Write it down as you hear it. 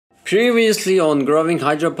Previously on growing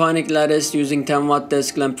hydroponic lettuce using 10-watt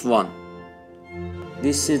desk lamp 1.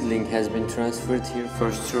 This seedling has been transferred here.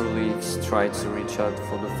 First two leaves try to reach out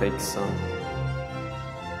for the fake sun.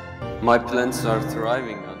 My plants are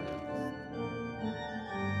thriving under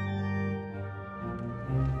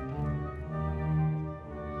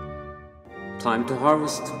this. Time to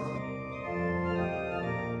harvest.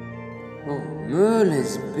 Oh,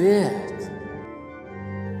 Merlin's bed.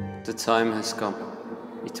 The time has come.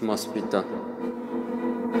 It must be done.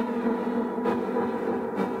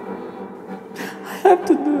 I have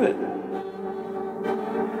to do it.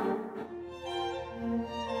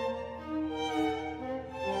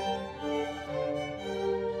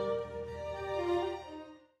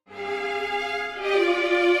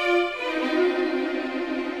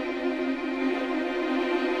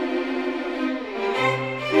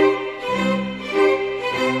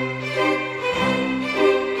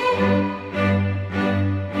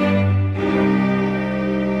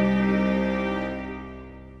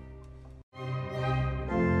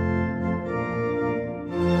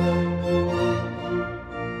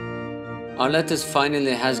 Our lettuce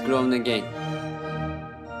finally has grown again.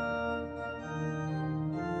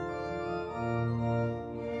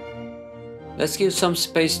 Let's give some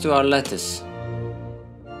space to our lettuce.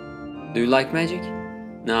 Do you like magic?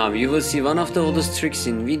 Now you will see one of the oldest tricks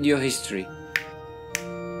in video history.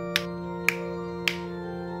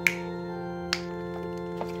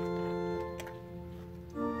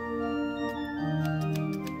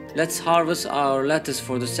 Let's harvest our lettuce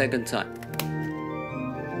for the second time.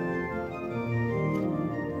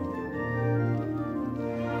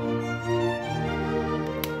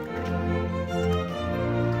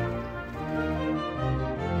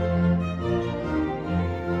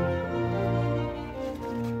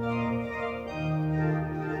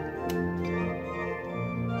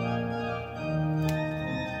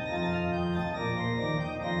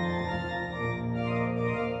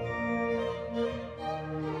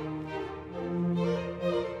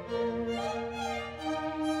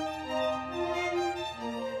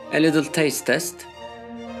 A little taste test.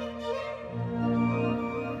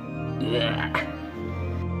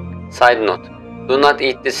 Side note, do not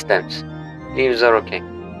eat the stems. Leaves are okay.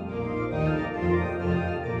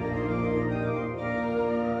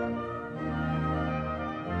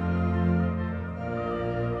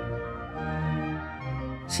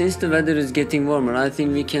 Since the weather is getting warmer, I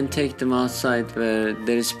think we can take them outside where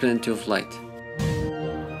there is plenty of light.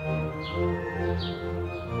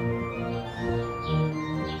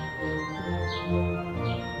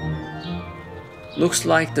 Looks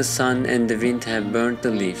like the sun and the wind have burnt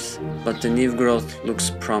the leaves, but the new growth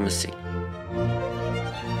looks promising.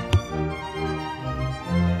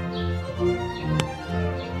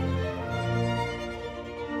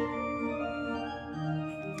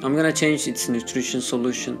 I'm gonna change its nutrition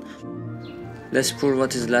solution. Let's pour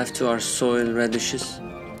what is left to our soil radishes.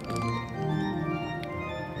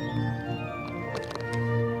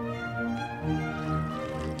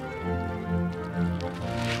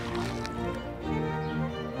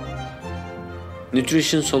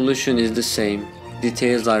 Nutrition solution is the same.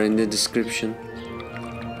 Details are in the description.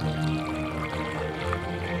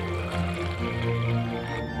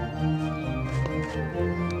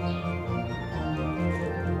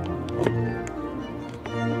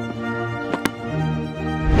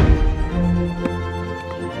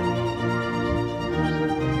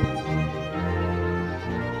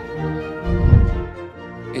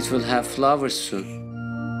 It will have flowers soon.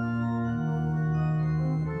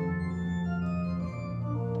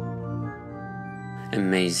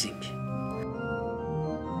 Amazing.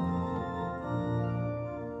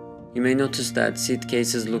 You may notice that seed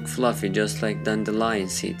cases look fluffy just like dandelion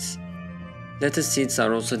seeds. Lettuce seeds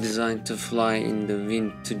are also designed to fly in the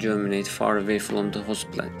wind to germinate far away from the host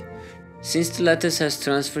plant. Since the lettuce has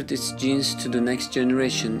transferred its genes to the next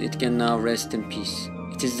generation, it can now rest in peace.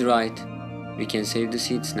 It is right. We can save the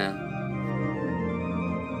seeds now.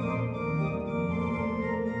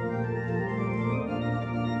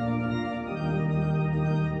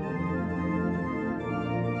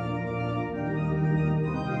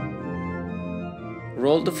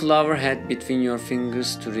 Roll the flower head between your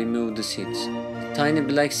fingers to remove the seeds. Tiny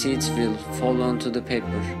black seeds will fall onto the paper.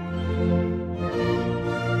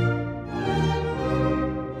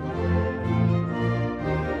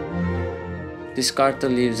 Discard the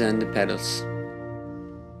leaves and the petals.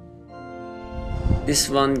 This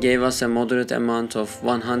one gave us a moderate amount of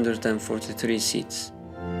 143 seeds.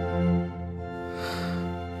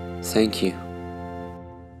 Thank you.